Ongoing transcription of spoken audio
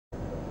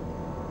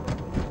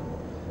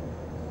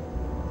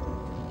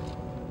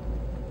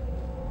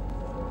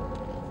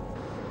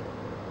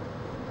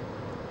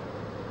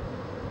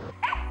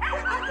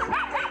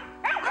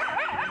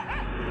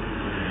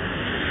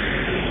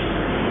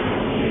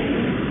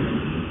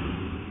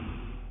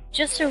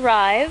Just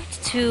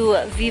arrived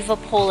to Viva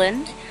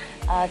Poland.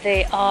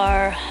 They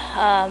are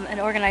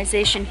an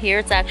organization here.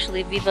 It's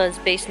actually, Viva is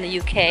based in the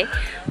UK,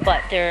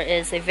 but there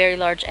is a very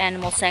large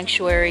animal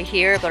sanctuary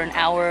here, about an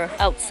hour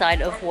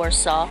outside of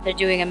Warsaw. They're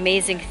doing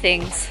amazing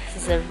things.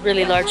 This is a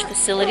really large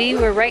facility.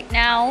 We're right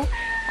now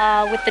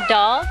with the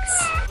dogs,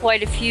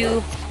 quite a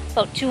few,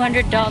 about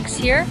 200 dogs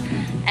here.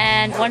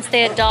 And once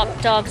they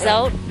adopt dogs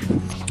out,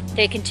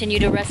 they continue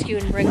to rescue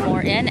and bring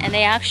more in, and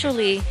they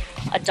actually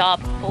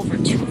adopt over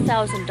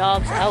 2,000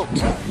 dogs out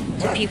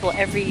to people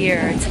every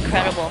year. It's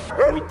incredible.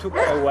 We took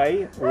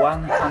away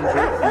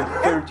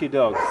 130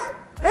 dogs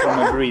from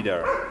a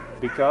breeder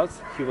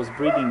because he was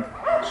breeding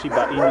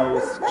Shiba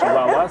Inus,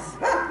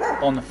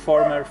 Chihuahuas on a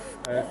former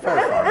fur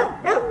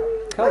farm.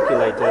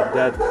 Calculated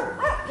that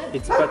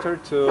it's better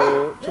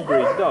to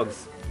breed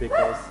dogs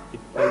because it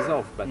pays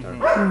off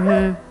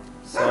better.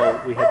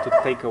 So we had to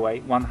take away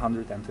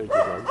 130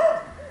 dogs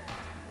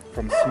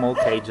from small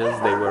cages.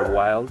 They were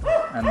wild,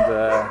 and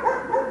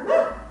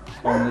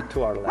only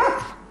 2 are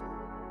left.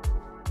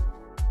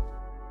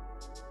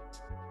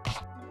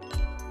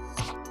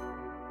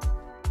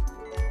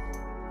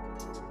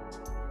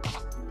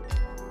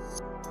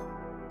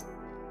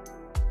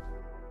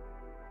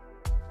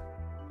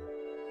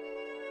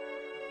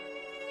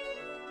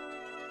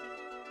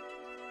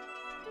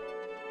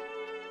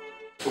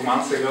 Two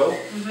months ago,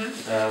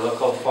 a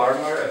local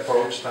farmer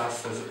approached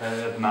us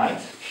at night.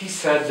 He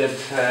said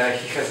that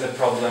he has a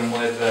problem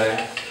with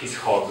his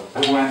hog.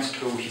 We went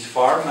to his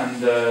farm,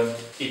 and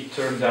it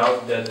turned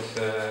out that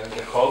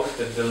the hog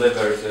that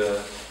delivered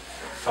a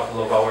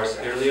couple of hours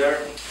earlier,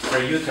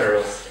 her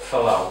uterus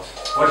fell out.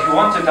 What he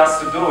wanted us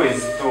to do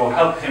is to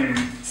help him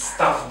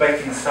stuff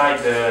back inside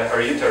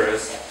her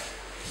uterus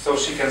so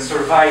she can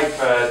survive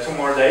 2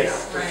 more days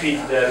to feed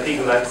the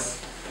piglets,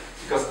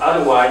 because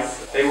otherwise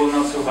they will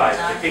not survive.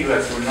 The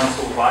piglets will not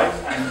survive,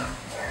 and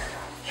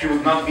he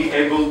would not be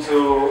able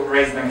to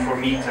raise them for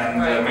meat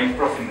and make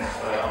profit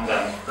on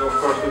them. So of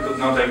course we could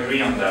not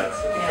agree on that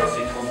because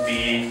it would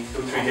be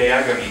 2-3 day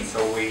agony. So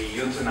we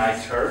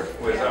euthanized her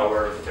with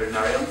our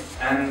veterinarian.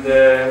 And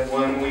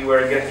when we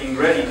were getting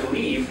ready to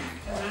leave,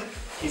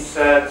 he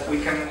said we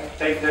can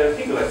take the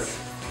piglets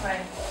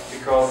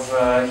because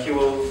he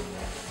will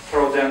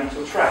throw them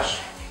to trash.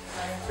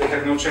 They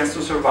have no chance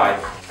to survive.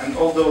 And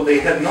although they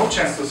had no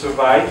chance to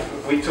survive,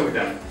 we took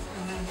them.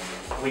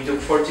 We took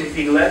 14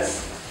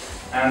 piglets,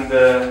 and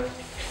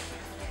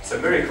it's a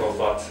miracle,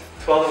 but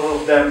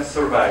 12 of them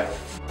survived.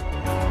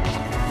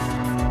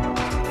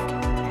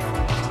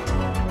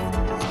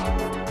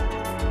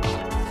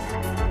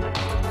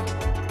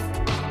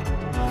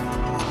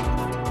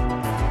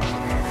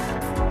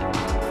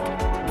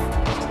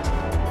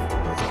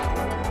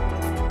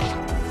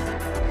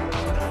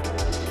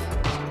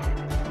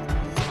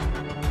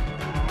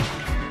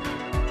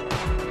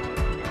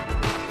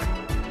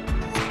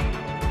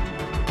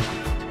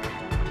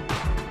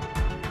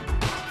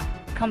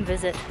 Come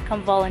visit,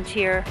 come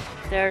volunteer.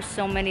 There are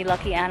so many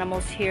lucky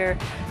animals here.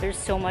 There's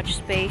so much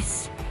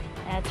space.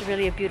 And it's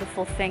really a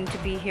beautiful thing to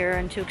be here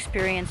and to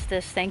experience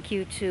this. Thank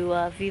you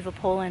to Viva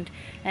Poland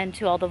and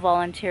to all the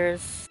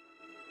volunteers.